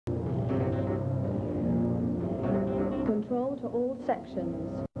control to all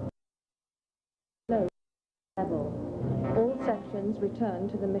sections. Low level. All sections return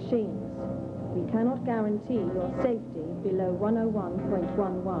to the machines. We cannot guarantee your safety below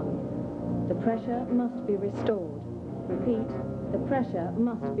 101.11. The pressure must be restored. Repeat, the pressure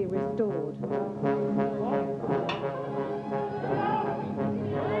must be restored.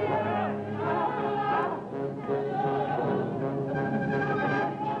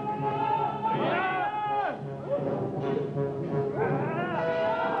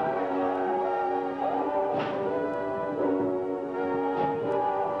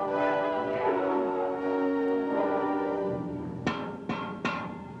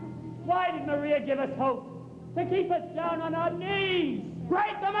 Give us hope, to keep us down on our knees.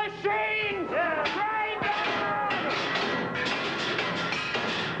 Break the machines! Yeah. Break them!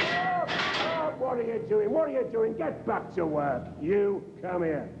 Oh, what are you doing? What are you doing? Get back to work. You, come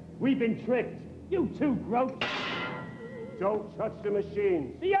here. We've been tricked. You two gropes. Don't touch the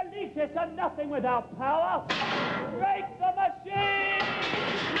machines. The elitists are nothing without power. Break the machines!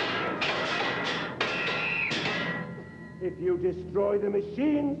 If you destroy the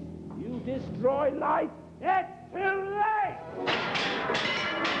machines, you destroy life. It's too late!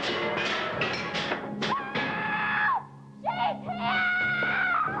 She's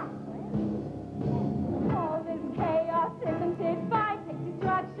here! All this chaos, isn't it fine? Takes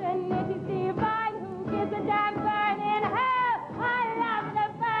destruction, it is divine. Who gives a damn burn in hell? I love the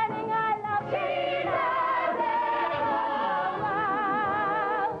burning, I love Jesus!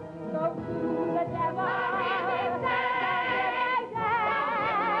 Go to the devil!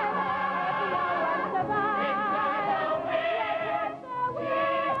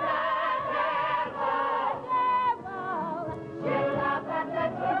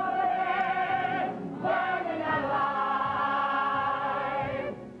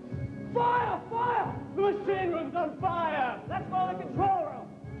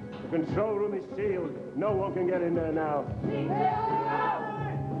 The control room is sealed. No one can get in there now.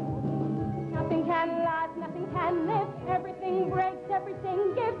 Nothing can last, nothing can live. Everything breaks,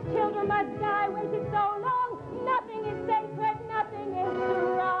 everything gives. Children must die, waited so long. Nothing is sacred, nothing is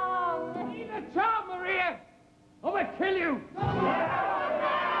strong. Leave the child, Maria, or we'll kill you.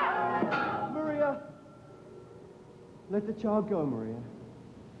 Maria, let the child go, Maria,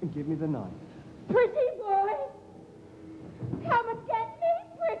 and give me the knife. Pretty boy, come and get me,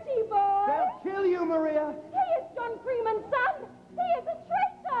 pretty boy. They'll kill you, Maria. He is John Freeman's son. He is a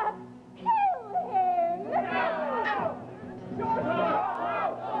traitor. Kill him. George!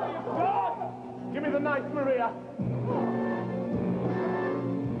 Give me the knife, Maria.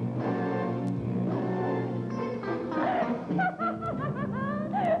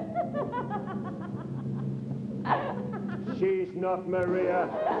 She's not Maria.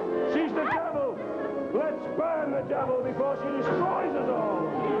 She's the devil. Let's burn the devil before she destroys us all.